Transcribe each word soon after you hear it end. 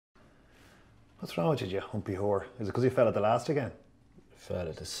What's wrong with you, you humpy whore? Is it because you fell at the last again? Fell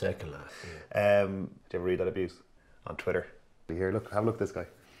at the second last. Yeah. Did you ever read that abuse on Twitter? Here, look, have a look at this guy.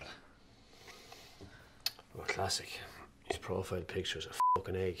 Oh, classic. His profile picture's a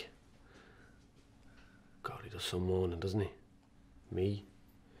fucking egg. God, he does some moaning, doesn't he? Me,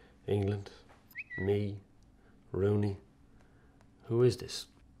 England, me, Rooney. Who is this?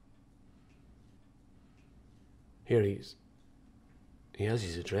 Here he is. He has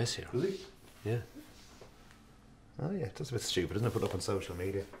his address here. Does he? Yeah. Oh yeah, that's a bit stupid, isn't it? Put up on social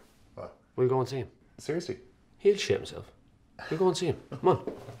media. What? We'll go and see him. Seriously? He'll shit himself. We'll go and see him. Come on.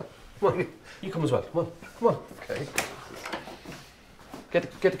 Come on. You come as well. Come on. Come on. Okay.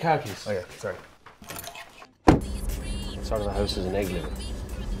 Get the car keys. Oh yeah, sorry. What sort of a house is an egg living?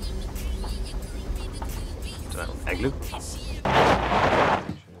 Eggloo?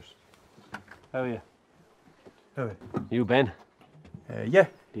 How are you? How are you? You, Ben? Yeah.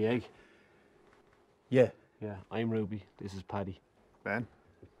 The egg? Yeah. Yeah. I'm Ruby. This is Paddy. Ben?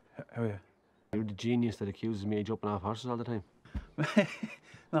 How are you? You're the genius that accuses me of jumping off horses all the time.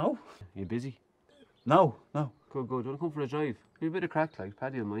 No. You busy? No. No. Good, good. Do you want to come for a drive? Be a bit of crack, like.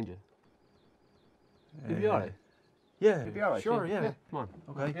 Paddy will mind you. You'll be alright. Yeah. You'll be alright. Sure, yeah. Come on.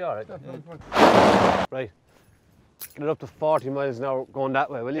 Okay. You'll be alright. Right. Get it up to 40 miles an hour going that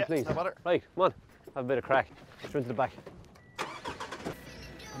way, will you, please? No matter. Right, come on. Have a bit of crack. Straight to the back.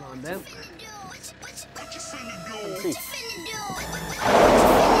 Come on, then. See.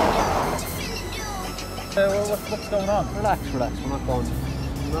 What's going on? Relax. We're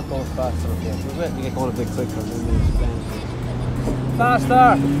not going fast enough yet. We're waiting to get going a bit quicker and then we'll explain.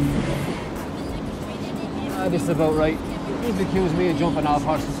 Faster! Ah, this is about right. You've accused me of jumping off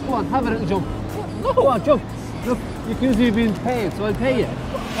horses. Go on, have a little jump. No, go on, jump. Look, you accuse me of being paid, so I'll pay you.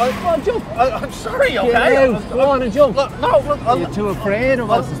 Go on, jump. I'm sorry, okay? Get out. Go on and jump. Look, no, look. Are you too afraid or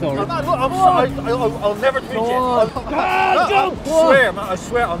what's the story? I'm sorry. I'll never treat you. Jump. I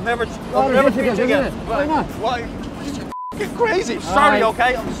swear, I'll never treat you again. Why not? Why? You're crazy. Sorry,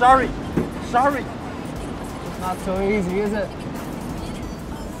 okay? I'm sorry. Sorry. It's not so easy, is it?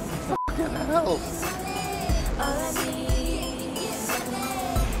 Fucking hell.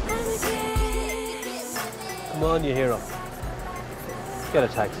 Come on, you hero. Get a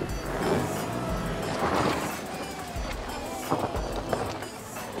taxi.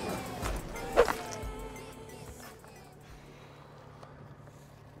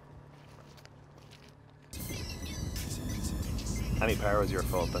 Any power is your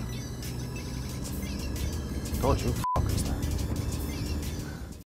fault then. Don't you